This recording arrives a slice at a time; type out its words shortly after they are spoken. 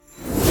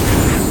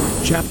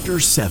Chapter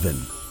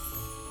 7.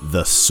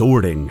 The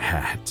Sorting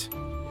Hat.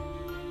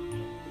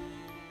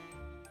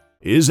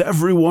 "Is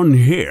everyone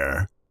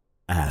here?"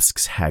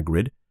 asks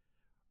Hagrid.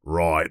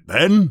 "Right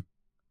then."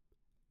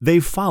 They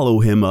follow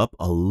him up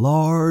a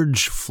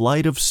large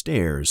flight of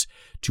stairs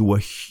to a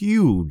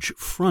huge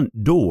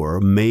front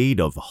door made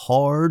of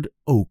hard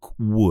oak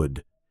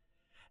wood.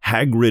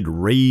 Hagrid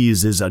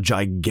raises a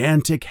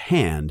gigantic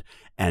hand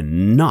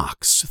and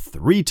knocks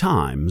 3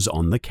 times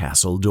on the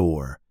castle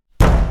door.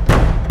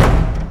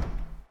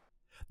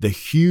 The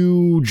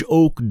huge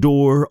oak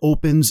door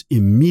opens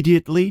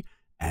immediately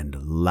and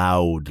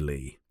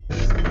loudly.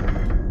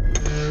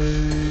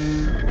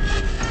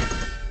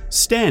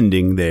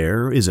 Standing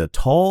there is a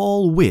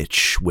tall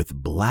witch with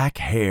black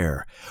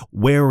hair,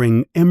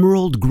 wearing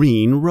emerald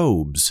green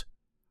robes.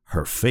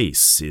 Her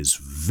face is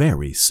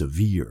very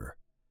severe.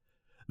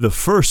 The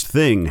first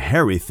thing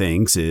Harry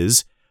thinks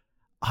is,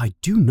 "I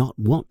do not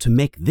want to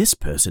make this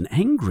person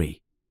angry."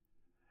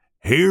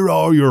 "Here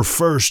are your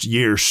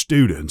first-year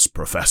students,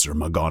 Professor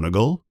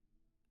McGonagall,"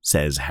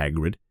 says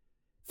Hagrid.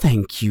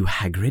 "Thank you,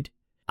 Hagrid.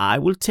 I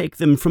will take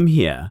them from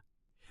here."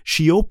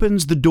 She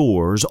opens the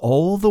doors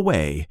all the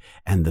way,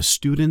 and the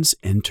students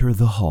enter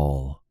the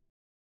hall.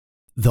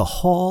 The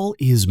hall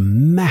is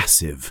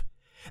massive.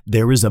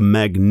 There is a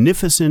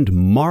magnificent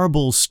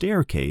marble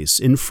staircase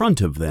in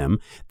front of them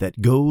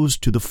that goes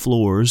to the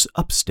floors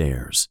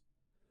upstairs.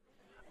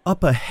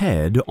 Up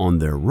ahead on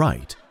their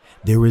right,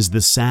 there is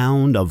the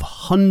sound of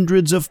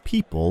hundreds of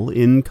people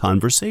in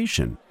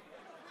conversation.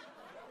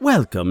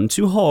 "Welcome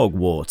to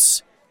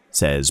Hogwarts,"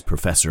 says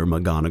Professor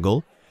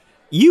McGonagall.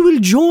 "You will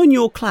join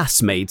your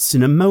classmates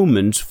in a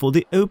moment for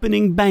the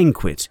opening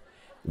banquet,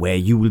 where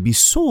you will be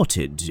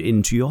sorted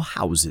into your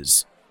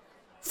houses.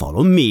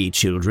 Follow me,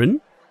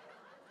 children."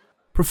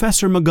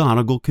 Professor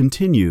McGonagall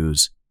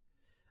continues,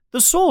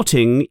 "The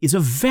sorting is a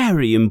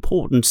very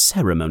important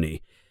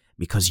ceremony,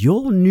 because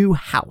your new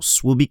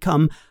house will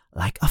become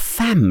like a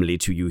family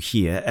to you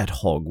here at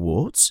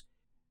Hogwarts.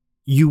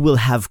 You will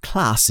have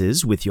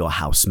classes with your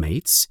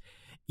housemates,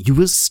 you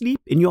will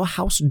sleep in your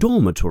house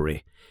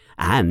dormitory,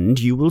 and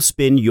you will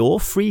spend your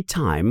free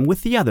time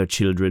with the other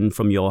children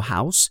from your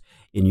house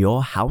in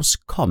your house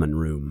common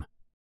room.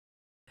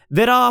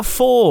 There are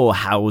 4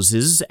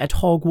 houses at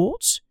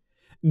Hogwarts: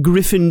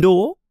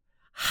 Gryffindor,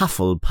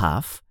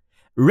 Hufflepuff,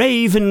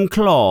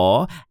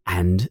 Ravenclaw,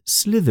 and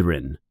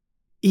Slytherin.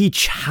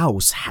 Each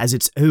house has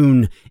its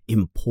own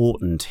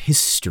important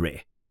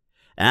history,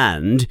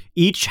 and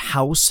each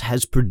house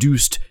has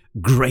produced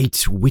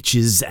great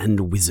witches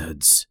and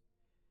wizards.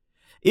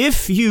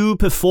 If you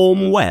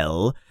perform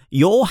well,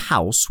 your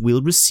house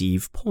will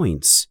receive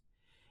points.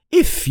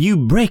 If you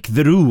break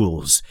the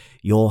rules,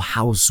 your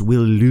house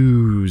will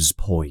lose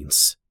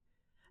points.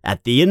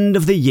 At the end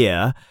of the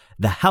year,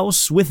 the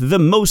house with the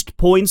most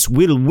points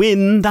will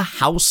win the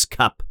House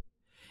Cup.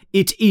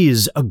 It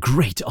is a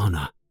great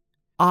honor.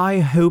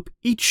 I hope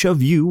each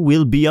of you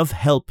will be of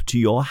help to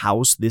your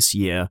house this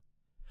year.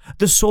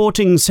 The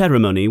sorting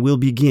ceremony will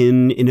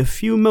begin in a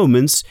few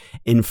moments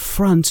in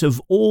front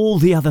of all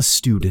the other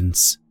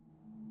students."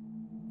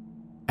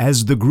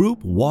 As the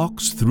group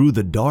walks through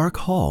the dark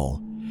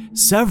hall,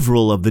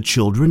 several of the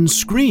children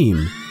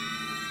scream.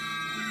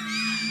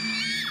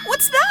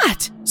 "What's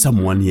that?"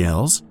 someone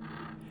yells.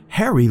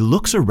 Harry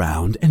looks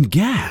around and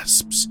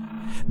gasps.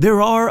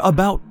 There are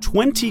about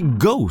 20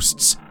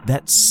 ghosts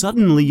that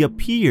suddenly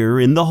appear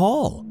in the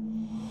hall.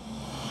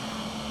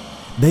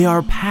 They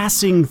are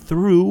passing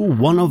through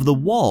one of the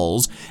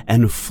walls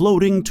and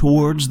floating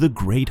towards the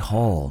great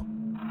hall.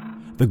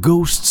 The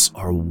ghosts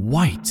are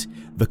white,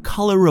 the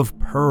color of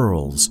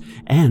pearls,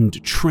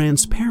 and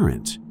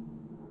transparent.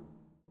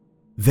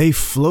 They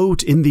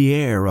float in the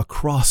air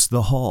across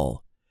the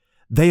hall.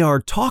 They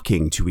are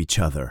talking to each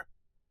other.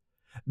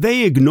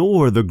 They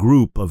ignore the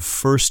group of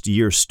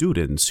first-year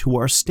students who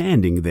are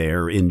standing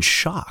there in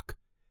shock.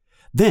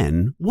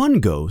 Then one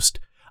ghost,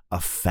 a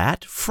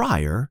fat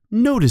friar,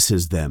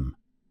 notices them.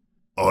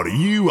 "Are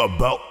you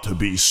about to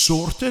be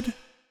sorted?"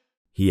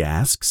 he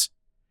asks.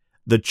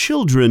 The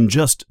children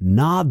just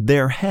nod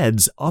their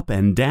heads up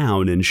and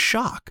down in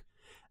shock.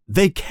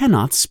 They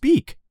cannot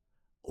speak.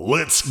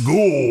 "Let's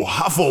go,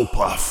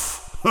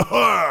 Hufflepuff! Ha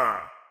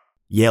ha!"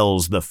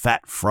 yells the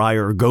fat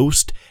friar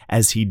ghost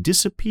as he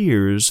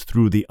disappears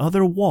through the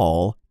other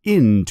wall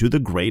into the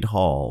great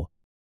hall.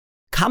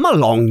 "Come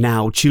along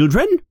now,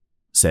 children,"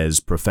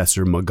 says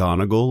Professor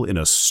McGonagall in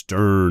a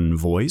stern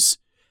voice.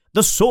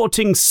 "The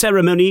sorting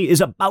ceremony is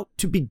about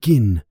to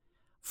begin.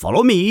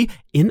 Follow me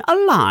in a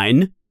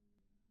line."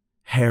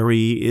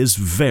 Harry is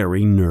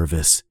very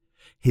nervous.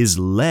 His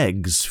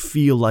legs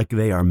feel like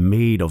they are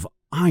made of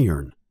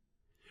iron.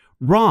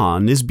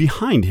 Ron is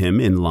behind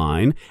him in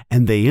line,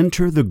 and they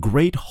enter the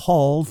great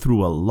hall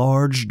through a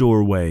large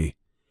doorway.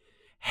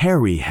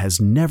 Harry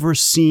has never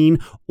seen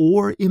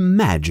or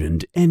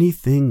imagined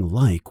anything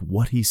like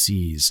what he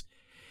sees.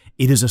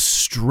 It is a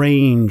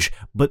strange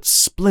but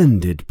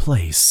splendid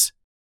place.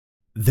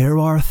 There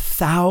are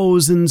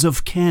thousands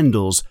of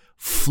candles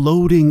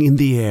floating in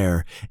the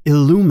air,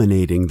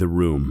 illuminating the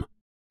room.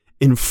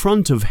 In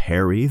front of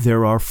Harry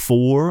there are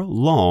 4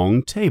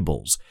 long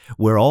tables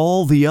where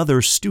all the other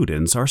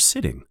students are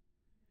sitting.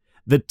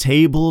 The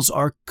tables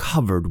are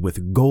covered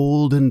with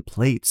golden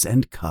plates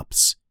and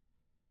cups.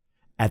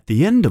 At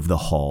the end of the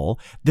hall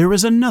there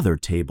is another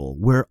table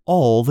where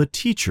all the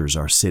teachers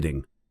are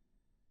sitting.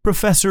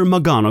 Professor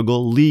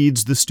McGonagall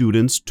leads the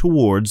students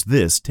towards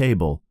this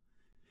table.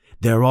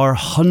 There are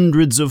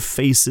hundreds of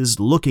faces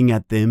looking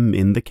at them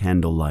in the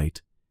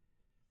candlelight.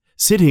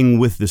 Sitting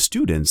with the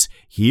students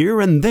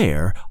here and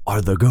there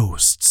are the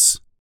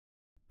ghosts.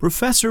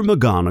 Professor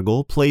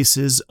McGonagall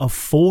places a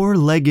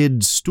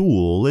 4-legged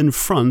stool in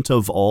front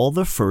of all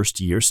the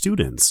first-year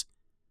students.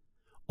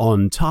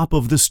 On top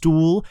of the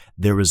stool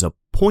there is a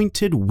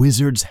pointed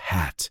wizard's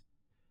hat.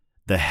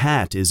 The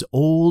hat is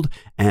old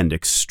and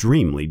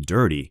extremely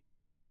dirty.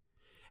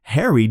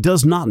 Harry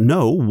does not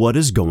know what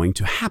is going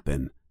to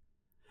happen.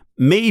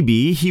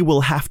 Maybe he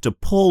will have to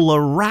pull a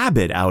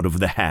rabbit out of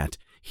the hat,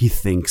 he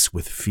thinks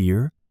with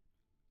fear.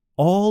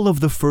 All of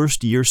the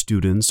first-year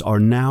students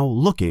are now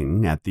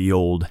looking at the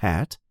old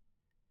hat.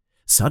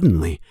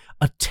 Suddenly,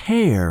 a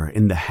tear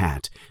in the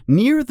hat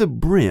near the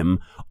brim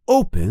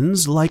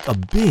opens like a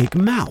big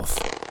mouth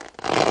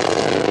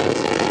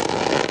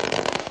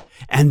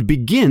and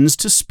begins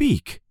to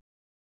speak.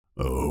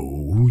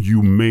 "Oh,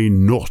 you may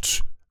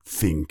not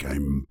think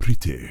I'm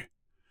pretty,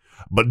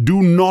 but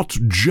do not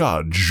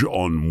judge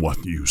on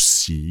what you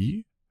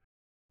see.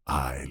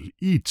 I'll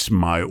eat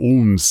my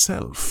own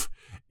self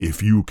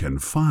if you can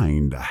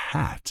find a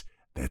hat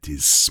that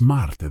is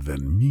smarter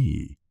than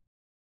me.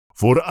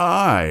 For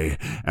I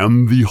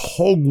am the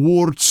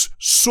Hogwarts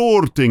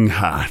Sorting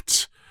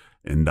Hat,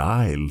 and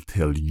I'll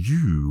tell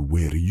you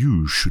where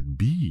you should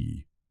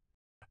be.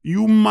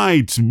 You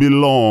might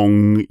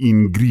belong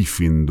in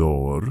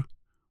Gryffindor,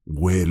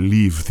 where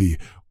live the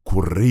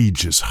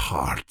courageous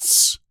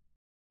hearts.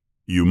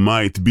 You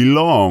might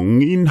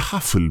belong in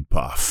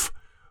Hufflepuff,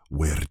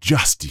 where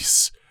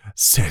justice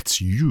sets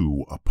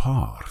you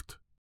apart.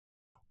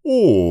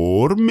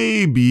 Or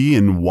maybe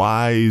in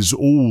wise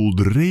old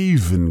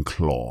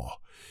Ravenclaw,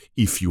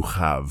 if you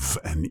have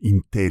an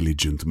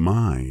intelligent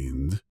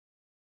mind.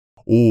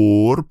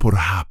 Or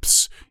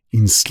perhaps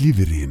in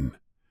Slytherin,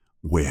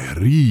 where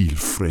real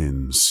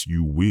friends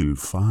you will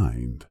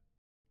find.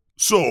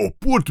 So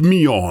put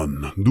me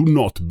on, do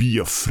not be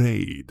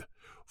afraid,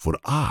 for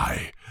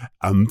I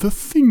am the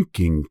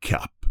thinking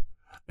cap,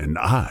 and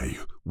I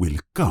will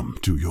come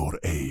to your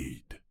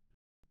aid."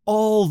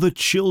 All the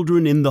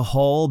children in the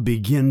hall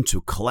begin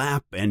to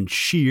clap and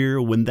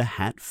cheer when the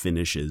hat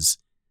finishes.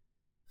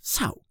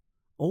 "So,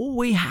 all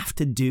we have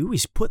to do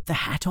is put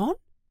the hat on?"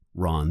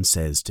 Ron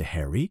says to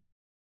Harry.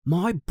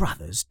 "My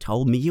brothers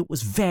told me it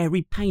was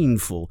very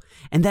painful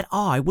and that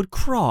I would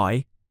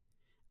cry.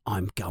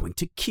 I'm going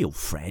to kill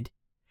Fred.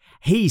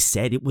 He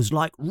said it was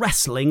like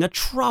wrestling a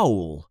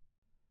troll."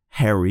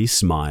 Harry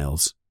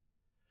smiles.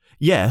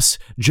 Yes,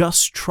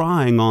 just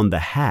trying on the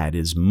hat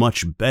is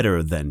much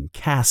better than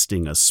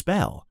casting a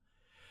spell.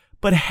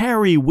 But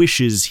Harry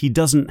wishes he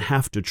doesn't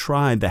have to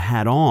try the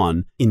hat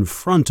on in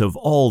front of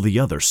all the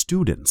other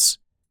students.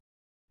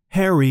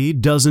 Harry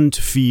doesn't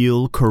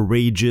feel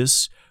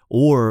courageous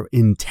or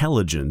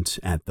intelligent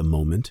at the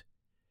moment.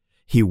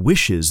 He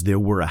wishes there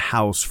were a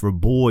house for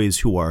boys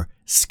who are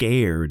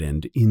scared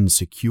and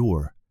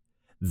insecure.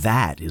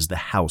 That is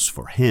the house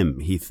for him,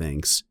 he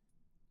thinks.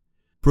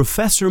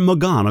 Professor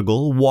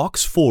McGonagall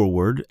walks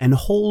forward and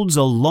holds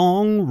a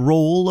long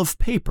roll of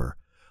paper,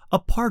 a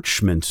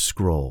parchment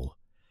scroll.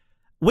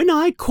 "When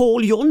I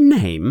call your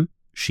name,"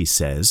 she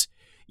says,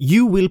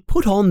 "you will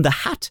put on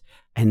the hat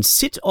and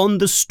sit on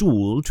the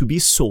stool to be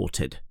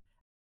sorted.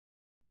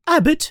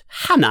 Abbot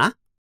Hannah."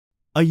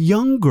 A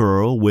young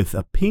girl with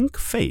a pink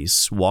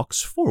face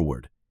walks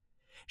forward.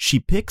 She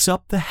picks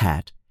up the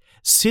hat,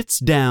 sits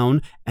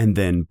down, and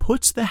then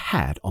puts the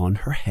hat on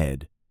her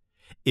head.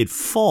 It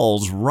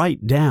falls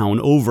right down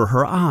over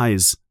her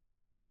eyes.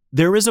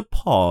 There is a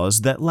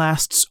pause that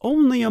lasts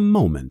only a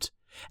moment,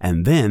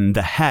 and then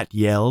the hat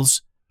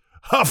yells,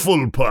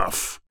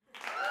 "Hufflepuff!"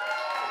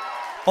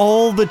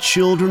 All the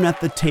children at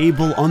the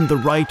table on the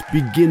right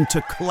begin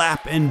to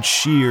clap and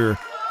cheer.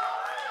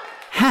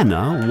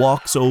 Hannah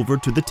walks over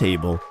to the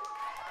table.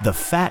 The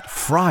fat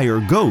friar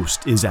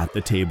ghost is at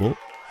the table.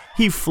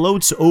 He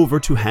floats over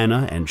to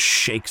Hannah and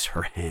shakes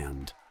her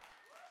hand.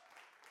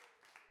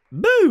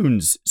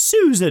 "Bones,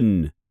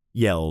 Susan!"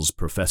 yells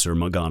Professor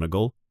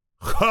McGonagall.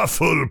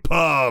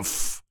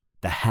 "Hufflepuff!"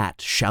 The hat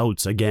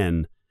shouts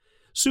again.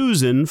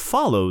 Susan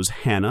follows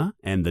Hannah,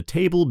 and the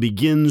table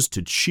begins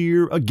to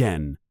cheer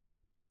again.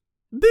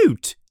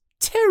 "Boot,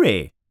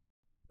 Terry!"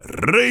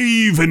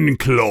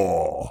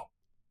 "Ravenclaw!"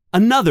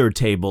 Another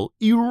table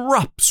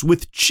erupts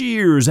with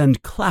cheers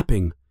and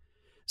clapping.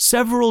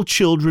 Several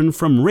children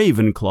from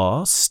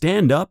Ravenclaw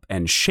stand up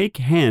and shake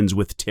hands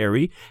with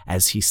Terry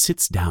as he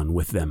sits down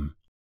with them.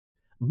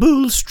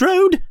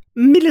 "Bulstrode,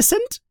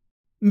 Millicent!"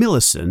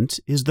 Millicent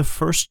is the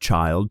first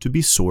child to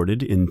be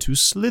sorted into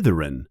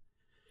Slytherin.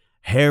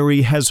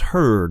 Harry has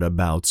heard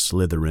about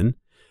Slytherin,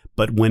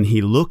 But when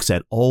he looks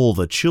at all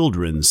the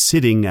children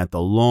sitting at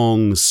the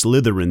long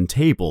Slytherin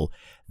table,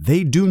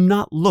 they do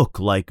not look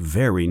like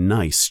very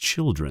nice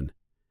children.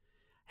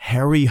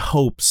 Harry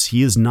hopes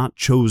he is not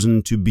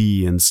chosen to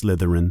be in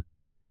Slytherin.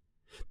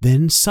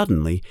 Then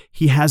suddenly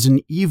he has an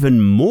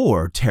even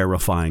more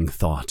terrifying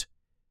thought.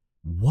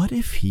 What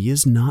if he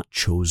is not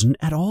chosen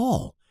at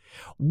all?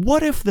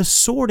 What if the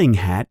Sorting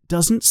Hat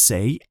doesn't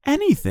say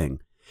anything,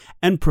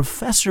 and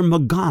Professor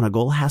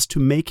McGonagall has to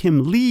make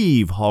him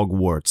leave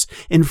Hogwarts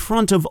in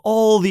front of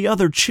all the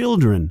other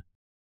children?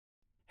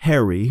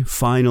 Harry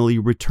finally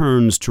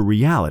returns to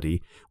reality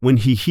when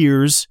he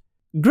hears,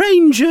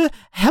 "Granger,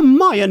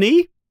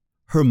 Hermione!"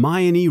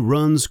 Hermione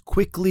runs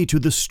quickly to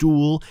the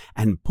stool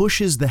and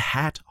pushes the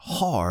hat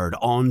hard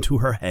onto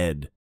her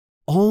head.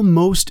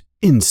 Almost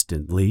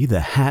instantly,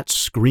 the hat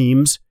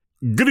screams,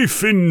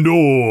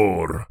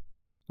 "Gryffindor!"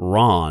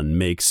 Ron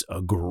makes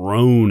a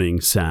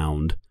groaning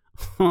sound.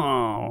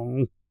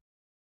 Oh.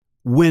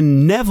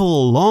 When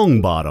Neville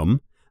Longbottom,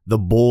 the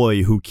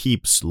boy who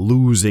keeps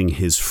losing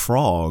his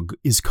frog,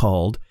 is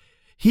called,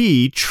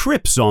 he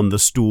trips on the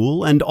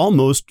stool and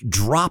almost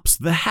drops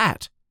the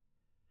hat.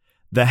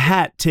 The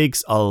hat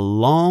takes a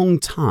long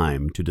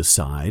time to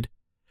decide.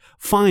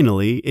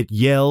 Finally, it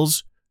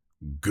yells,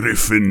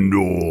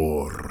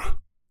 "Gryffindor!"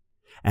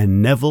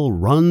 And Neville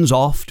runs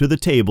off to the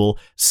table,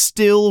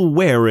 still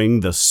wearing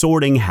the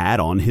Sorting Hat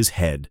on his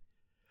head.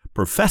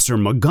 Professor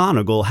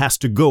McGonagall has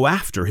to go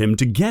after him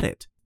to get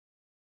it.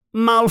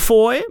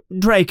 "Malfoy,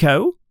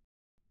 Draco."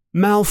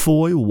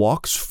 Malfoy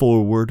walks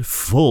forward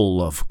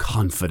full of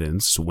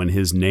confidence when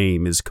his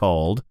name is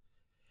called.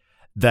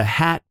 The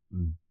hat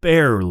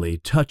barely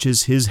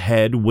touches his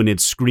head when it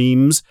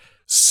screams,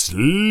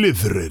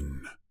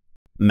 "Slytherin!"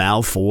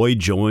 Malfoy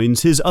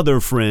joins his other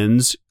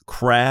friends,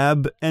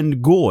 Crabbe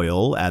and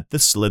Goyle, at the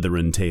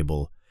Slytherin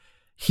table.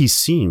 He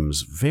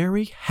seems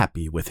very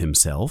happy with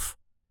himself.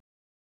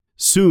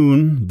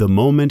 Soon, the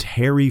moment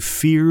Harry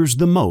fears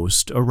the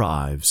most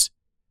arrives.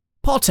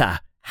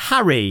 "Potter,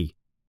 hurry!"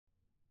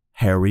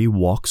 Harry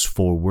walks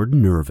forward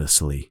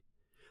nervously.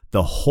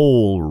 The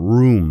whole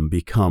room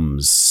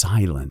becomes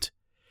silent.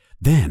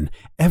 Then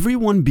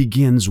everyone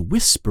begins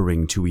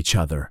whispering to each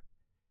other.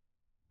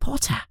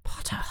 "Potter,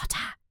 Potter,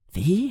 Potter,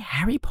 the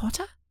Harry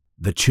Potter?"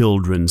 the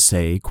children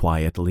say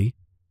quietly.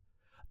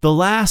 The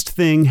last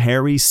thing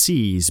Harry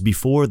sees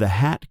before the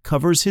hat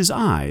covers his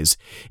eyes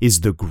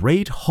is the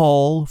great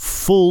hall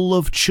full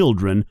of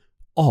children,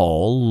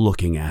 all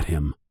looking at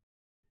him.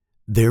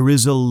 There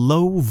is a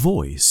low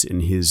voice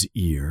in his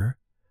ear.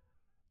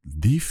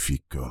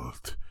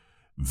 "Difficult,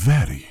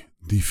 very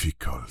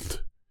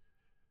difficult.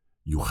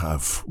 You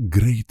have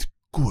great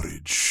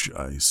courage,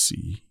 I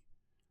see.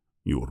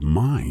 Your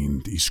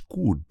mind is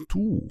good,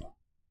 too.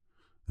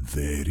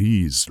 There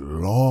is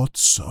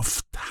lots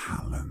of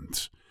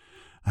talent.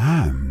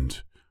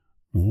 And,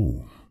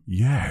 oh,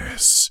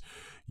 yes,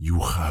 you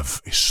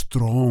have a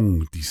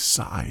strong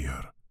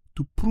desire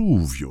to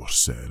prove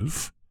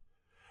yourself.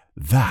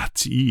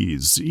 That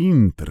is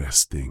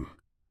interesting.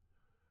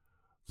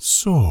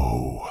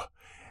 So,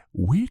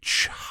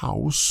 which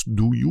house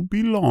do you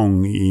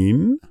belong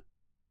in?"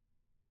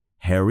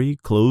 Harry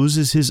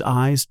closes his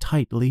eyes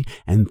tightly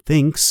and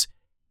thinks,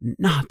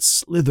 "Not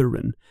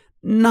Slytherin,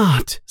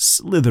 not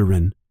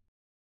Slytherin."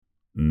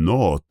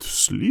 "Not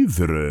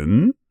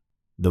Slytherin?"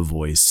 the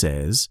voice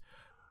says.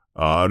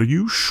 "Are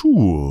you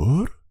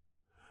sure?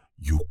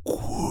 You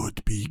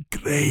could be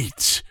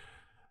great,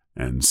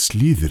 and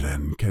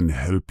Slytherin can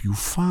help you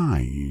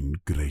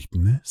find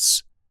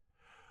greatness.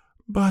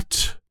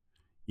 But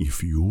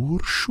if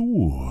you're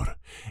sure,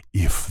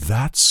 if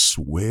that's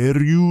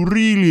where you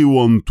really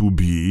want to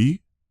be,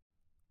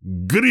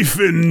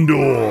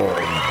 Gryffindor!"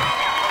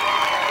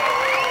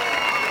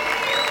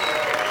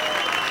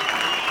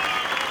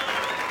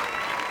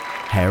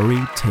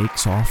 Harry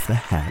takes off the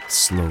hat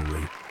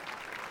slowly.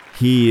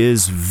 He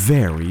is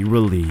very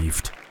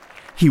relieved.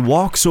 He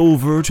walks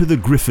over to the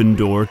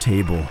Gryffindor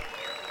table.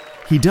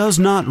 He does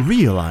not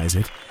realize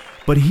it,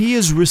 but he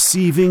is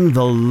receiving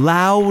the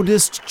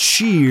loudest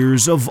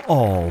cheers of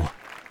all.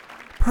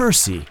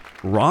 Percy,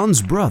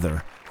 Ron's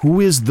brother, who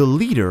is the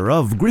leader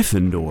of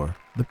Gryffindor,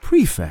 the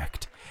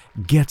prefect,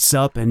 gets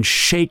up and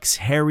shakes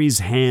Harry's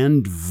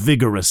hand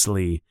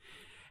vigorously.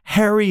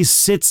 Harry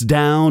sits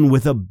down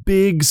with a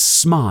big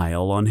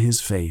smile on his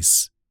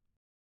face.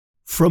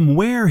 From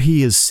where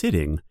he is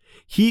sitting,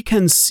 he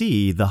can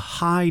see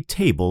the high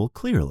table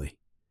clearly.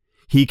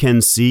 He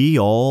can see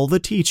all the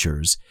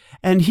teachers,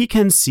 and he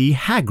can see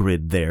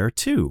Hagrid there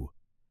too.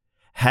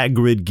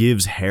 Hagrid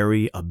gives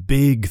Harry a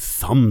big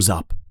thumbs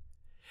up.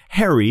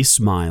 Harry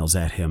smiles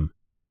at him.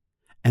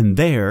 And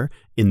there,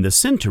 in the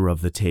center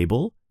of the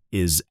table,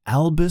 is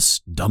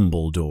Albus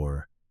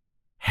Dumbledore.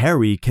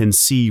 Harry can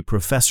see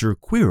Professor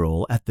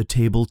Quirrell at the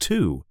table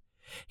too.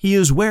 He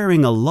is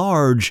wearing a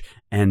large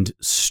and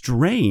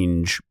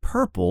strange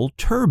purple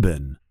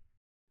turban.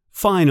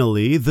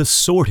 Finally, the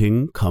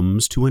sorting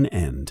comes to an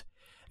end,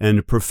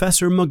 and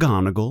Professor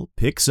McGonagall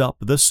picks up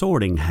the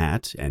sorting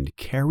hat and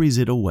carries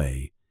it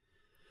away.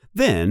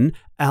 Then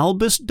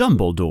Albus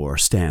Dumbledore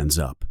stands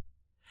up.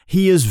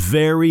 He is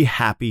very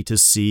happy to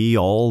see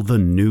all the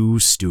new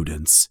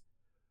students.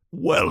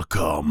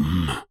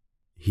 "Welcome,"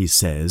 he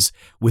says,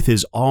 with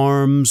his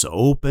arms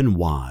open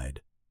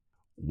wide.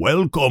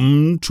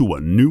 "Welcome to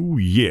a new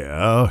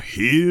year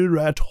here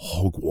at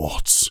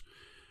Hogwarts.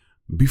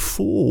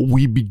 Before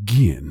we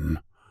begin,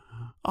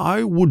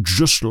 I would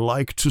just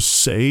like to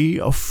say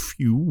a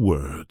few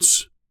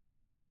words.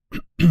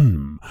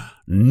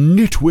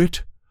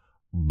 Nitwit,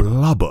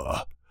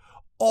 blubber,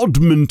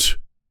 oddment,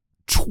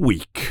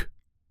 tweak.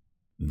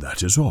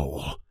 That is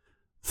all.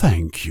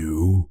 Thank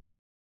you."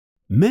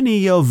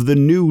 Many of the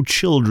new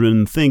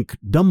children think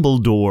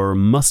Dumbledore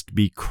must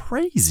be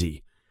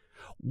crazy.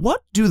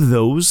 What do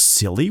those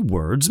silly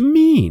words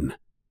mean?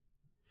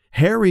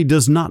 Harry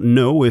does not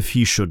know if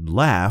he should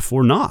laugh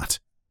or not.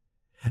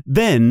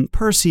 Then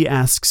Percy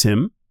asks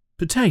him,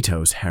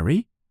 "Potatoes,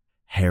 Harry?"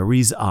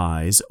 Harry's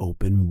eyes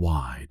open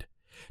wide.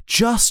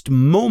 Just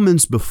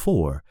moments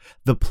before,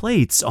 the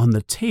plates on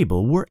the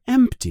table were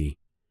empty.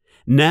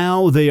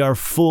 Now they are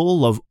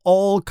full of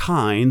all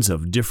kinds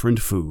of different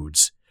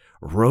foods: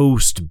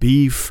 roast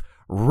beef,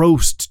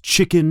 roast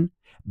chicken,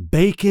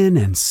 bacon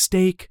and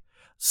steak,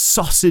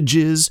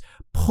 sausages,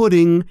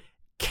 pudding,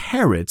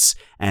 carrots,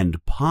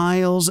 and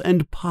piles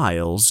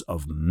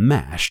of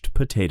mashed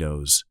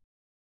potatoes.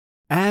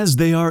 As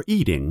they are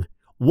eating,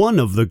 one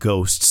of the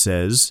ghosts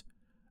says,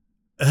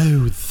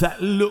 "Oh,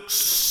 that looks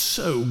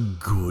so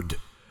good.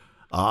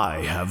 I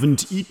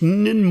haven't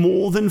eaten in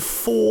more than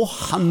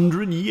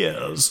 400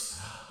 years.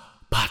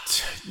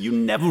 But you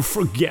never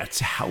forget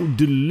how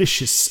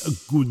delicious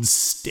a good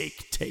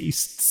steak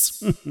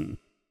tastes."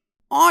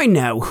 "I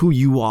know who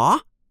you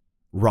are,"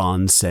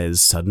 Ron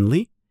says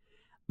suddenly.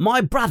 "My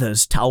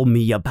brothers told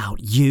me about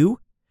you.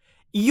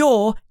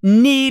 You're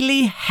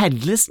Nearly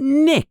Headless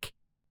Nick."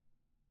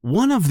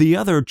 One of the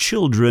other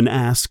children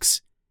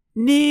asks,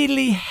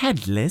 "Nearly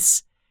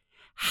headless?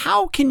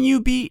 How can you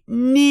be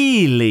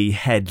nearly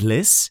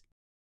headless?"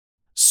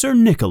 Sir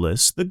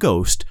Nicholas, the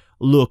ghost,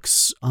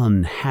 looks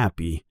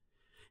unhappy.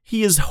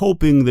 He is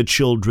hoping the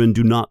children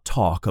do not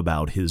talk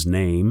about his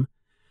name,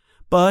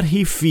 but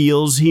he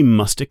feels he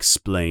must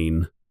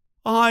explain.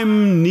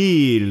 "I'm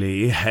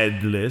nearly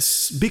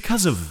headless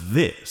because of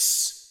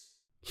this."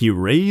 He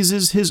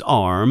raises his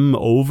arm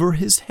over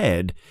his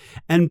head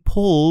and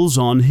pulls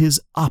on his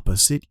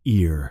opposite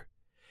ear.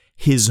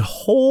 His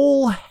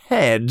whole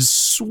head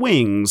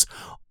swings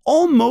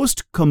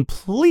almost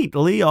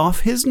completely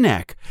off his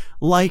neck,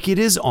 like it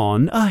is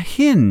on a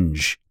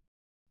hinge.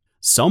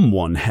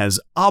 Someone has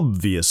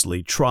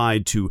obviously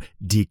tried to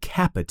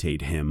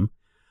decapitate him,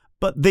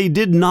 but they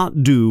did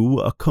not do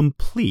a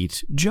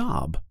complete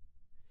job.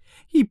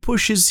 He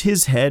pushes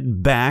his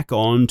head back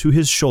onto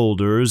his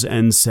shoulders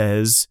and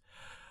says,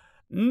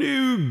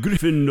 "New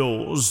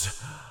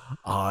Gryffindors,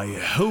 I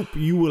hope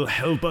you will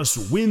help us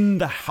win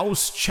the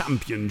house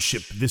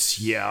championship this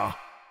year.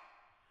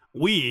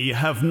 We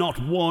have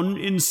not won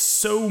in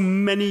so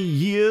many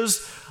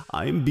years,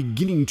 I am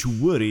beginning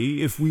to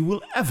worry if we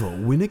will ever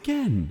win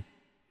again.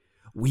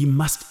 We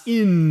must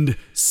end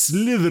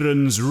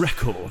Slytherin's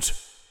record.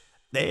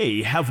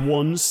 They have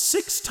won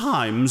 6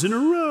 times in a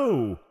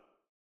row."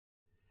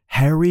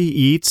 Harry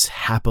eats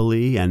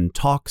happily and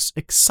talks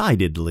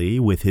excitedly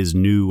with his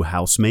new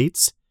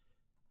housemates.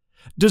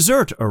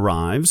 Dessert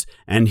arrives,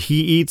 and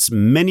he eats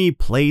many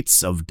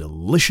plates of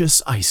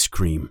delicious ice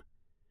cream.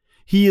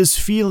 He is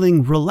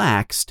feeling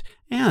relaxed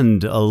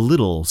and a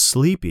little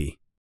sleepy.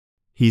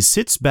 He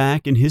sits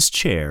back in his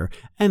chair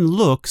and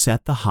looks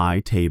at the high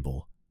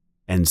table,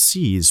 and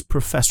sees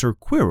Professor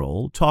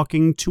Quirrell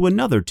talking to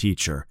another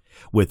teacher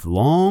with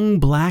long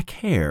black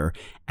hair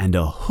and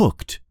a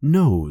hooked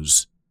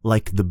nose,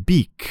 like the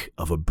beak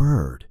of a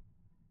bird.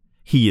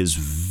 He is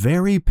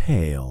very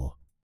pale.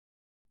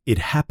 It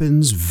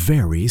happens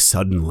very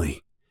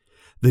suddenly.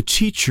 The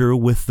teacher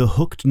with the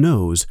hooked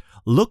nose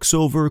looks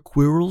over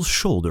Quirrell's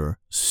shoulder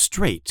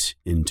straight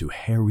into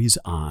Harry's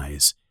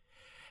eyes.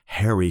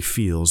 Harry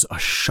feels a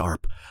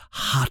sharp,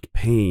 hot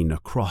pain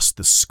across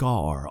the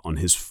scar on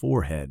his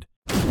forehead.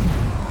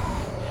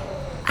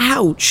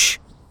 "Ouch!"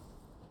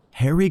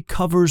 Harry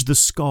covers the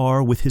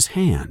scar with his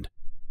hand.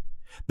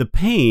 The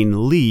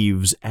pain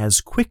leaves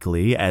as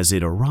quickly as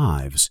it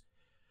arrives,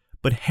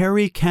 but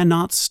Harry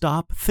cannot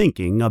stop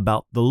thinking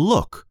about the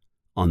look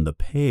on the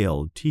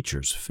pale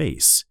teacher's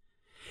face.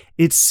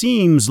 It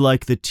seems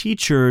like the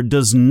teacher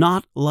does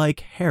not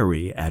like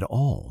Harry at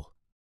all.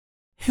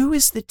 "Who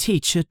is the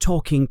teacher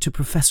talking to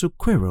Professor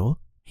Quirrell?"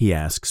 he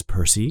asks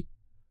Percy.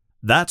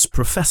 "That's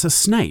Professor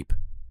Snape.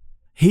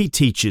 He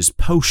teaches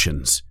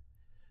potions,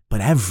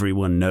 but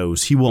everyone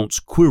knows he wants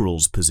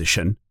Quirrell's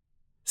position.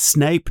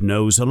 Snape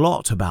knows a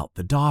lot about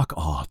the dark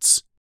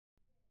arts."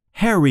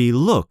 Harry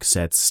looks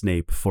at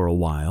Snape for a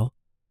while,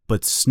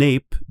 but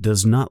Snape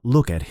does not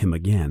look at him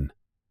again.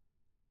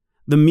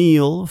 The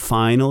meal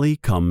finally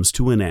comes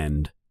to an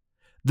end.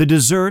 The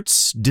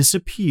desserts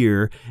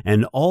disappear,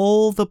 and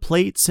all the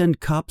plates and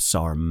cups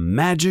are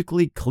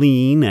magically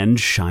clean and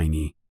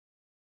shiny.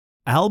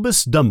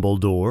 Albus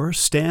Dumbledore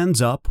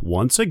stands up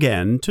once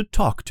again to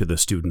talk to the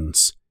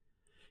students.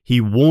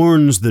 He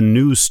warns the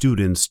new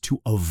students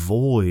to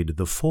avoid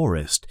the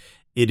forest.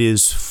 It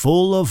is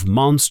full of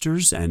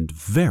monsters and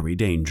very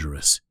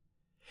dangerous.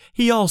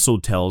 He also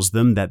tells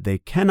them that they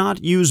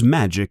cannot use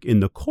magic in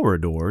the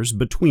corridors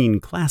between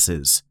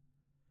classes.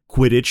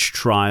 Quidditch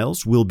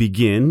trials will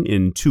begin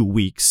in 2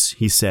 weeks,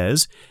 he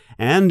says,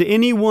 and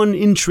anyone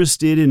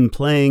interested in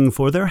playing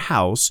for their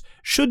house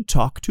should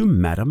talk to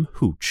Madam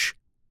Hooch.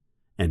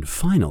 And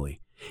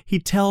finally, he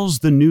tells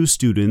the new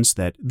students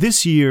that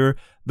this year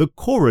the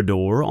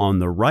corridor on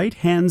the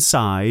right-hand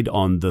side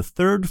on the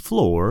 3rd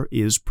floor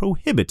is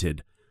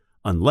prohibited,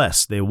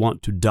 unless they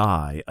want to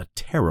die a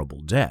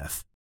terrible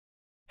death.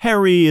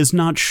 Harry is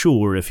not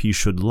sure if he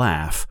should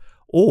laugh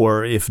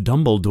or if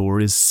Dumbledore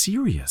is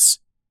serious.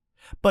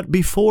 But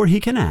before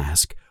he can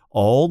ask,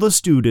 all the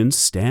students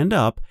stand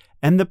up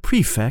and the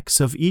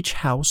prefects of each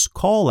house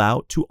call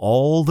out to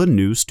all the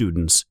new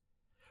students.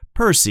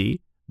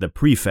 Percy, the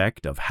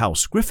prefect of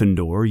House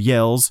Gryffindor,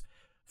 yells,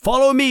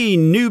 "Follow me,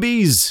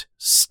 newbies!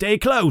 Stay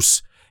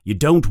close! You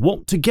don't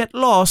want to get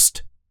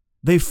lost!"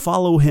 They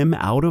follow him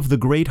out of the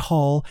great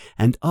hall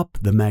and up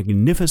the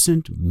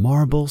magnificent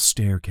marble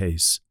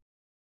staircase.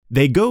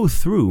 They go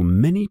through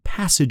many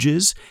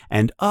passages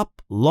and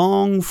up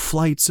long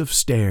flights of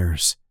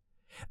stairs.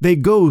 They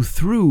go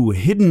through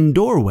hidden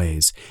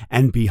doorways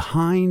and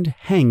behind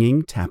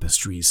hanging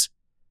tapestries.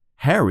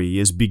 Harry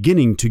is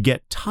beginning to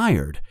get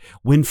tired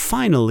when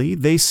finally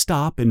they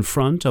stop in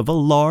front of a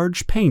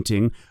large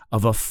painting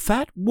of a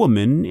fat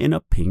woman in a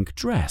pink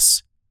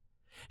dress.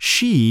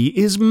 She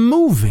is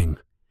moving,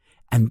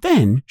 and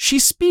then she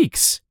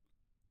speaks.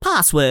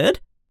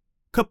 "Password?"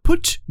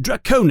 "Caput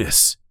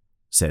Draconis,"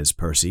 says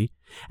Percy,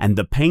 and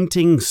the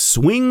painting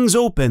swings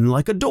open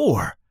like a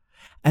door.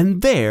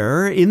 And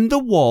there, in the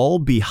wall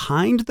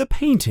behind the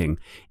painting,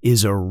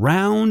 is a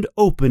round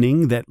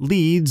opening that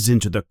leads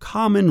into the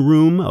common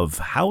room of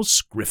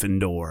House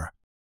Gryffindor.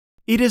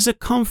 It is a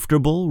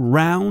comfortable,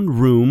 round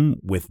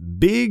room with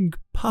big,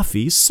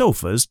 puffy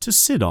sofas to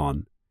sit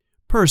on.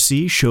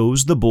 Percy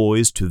shows the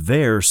boys to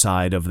their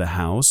side of the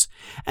house,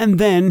 and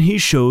then he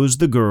shows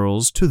the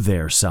girls to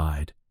their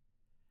side.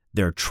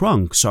 Their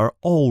trunks are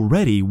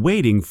already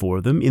waiting for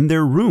them in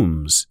their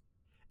rooms.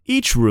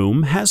 Each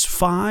room has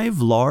 5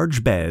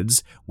 large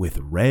beds with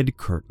red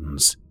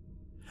curtains.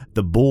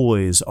 The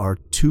boys are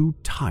too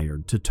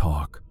tired to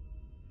talk.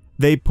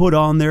 They put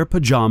on their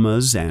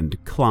pajamas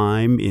and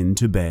climb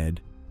into bed.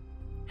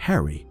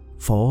 Harry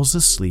falls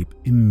asleep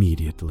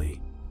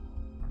immediately.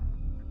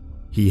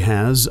 He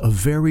has a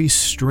very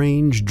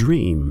strange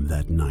dream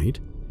that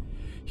night.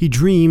 He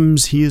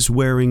dreams he is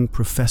wearing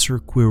Professor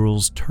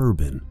Quirrell's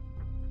turban,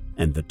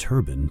 and the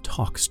turban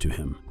talks to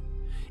him.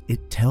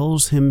 It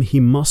tells him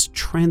he must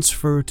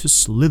transfer to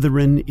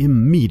Slytherin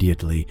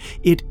immediately.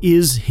 It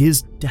is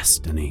his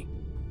destiny.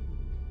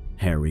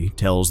 Harry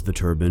tells the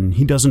turban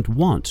he doesn't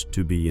want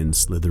to be in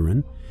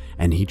Slytherin,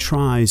 and he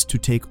tries to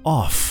take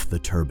off the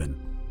turban.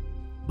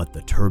 But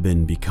the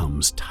turban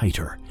becomes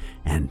tighter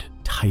and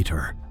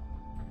tighter.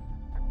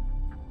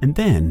 And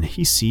then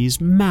he sees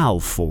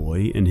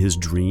Malfoy in his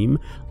dream,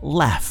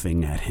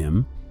 laughing at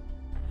him.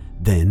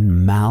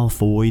 Then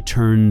Malfoy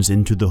turns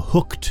into the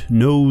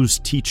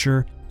hooked-nosed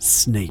teacher,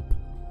 Snape.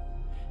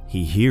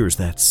 He hears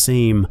that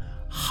same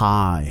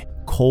high,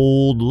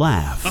 cold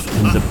laugh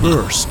and the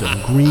burst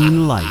of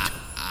green light.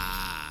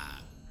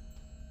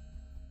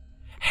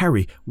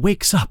 Harry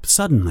wakes up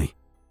suddenly.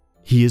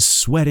 He is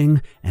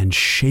sweating and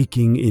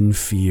shaking in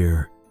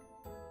fear.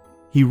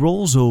 He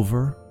rolls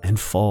over and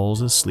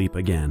falls asleep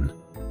again.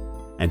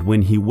 And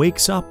when he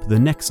wakes up the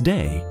next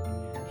day,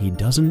 he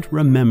doesn't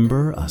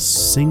remember a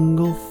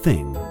single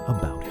thing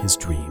about his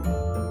dream.